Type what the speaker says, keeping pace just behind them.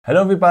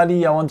Hello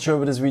everybody, I want to show you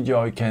with this video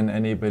how you can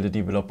enable the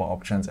developer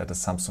options at the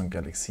Samsung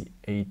Galaxy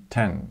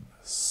A10.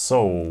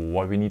 So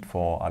what we need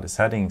for are the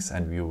settings,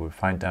 and we will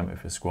find them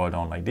if you scroll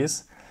down like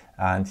this.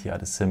 And here are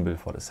the symbol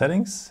for the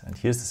settings, and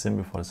here's the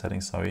symbol for the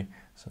settings, sorry.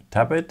 So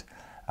tap it,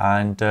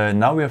 and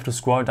now we have to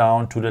scroll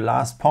down to the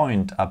last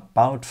point,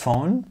 about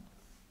phone.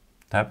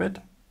 Tap it,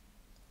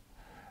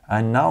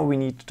 and now we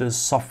need the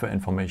software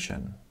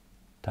information.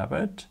 Tap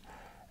it,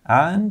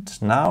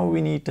 and now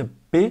we need the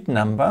build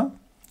number.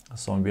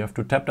 So we have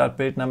to tap that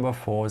build number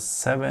for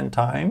 7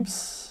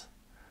 times,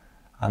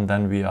 and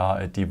then we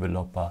are a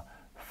developer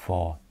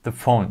for the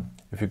phone.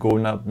 If you go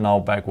now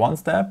back one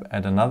step,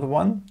 add another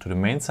one to the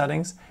main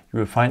settings, you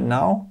will find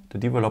now the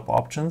developer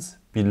options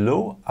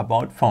below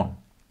about phone.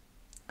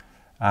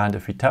 And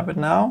if we tap it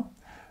now,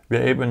 we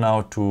are able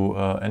now to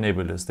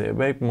enable the stay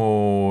awake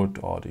mode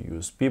or the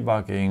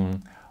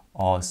USB-Debugging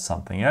or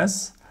something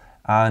else.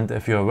 And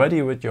if you're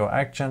ready with your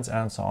actions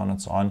and so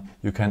on,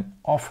 you can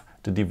off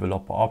the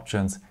developer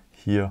options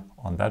here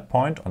on that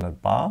point, on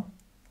that bar.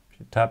 If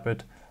you tap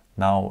it,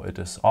 now it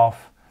is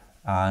off,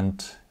 and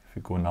if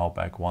you go now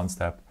back one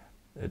step,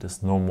 it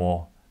is no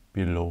more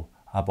below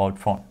about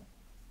phone.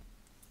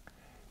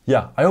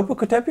 Yeah, I hope I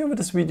could help you with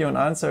this video and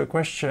answer a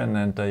question,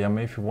 and yeah,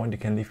 maybe if you want, you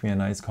can leave me a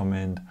nice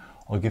comment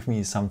or give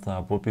me a thumbs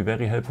up. Would be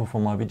very helpful for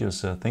my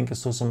videos. Thank you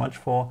so much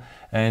for,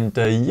 and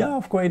yeah,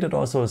 I've created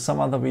also some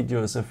other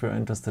videos. If you're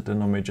interested in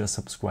them, just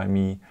subscribe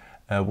me.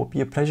 Would be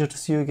a pleasure to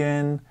see you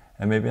again,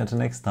 and maybe until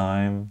next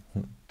time.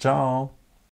 Ciao.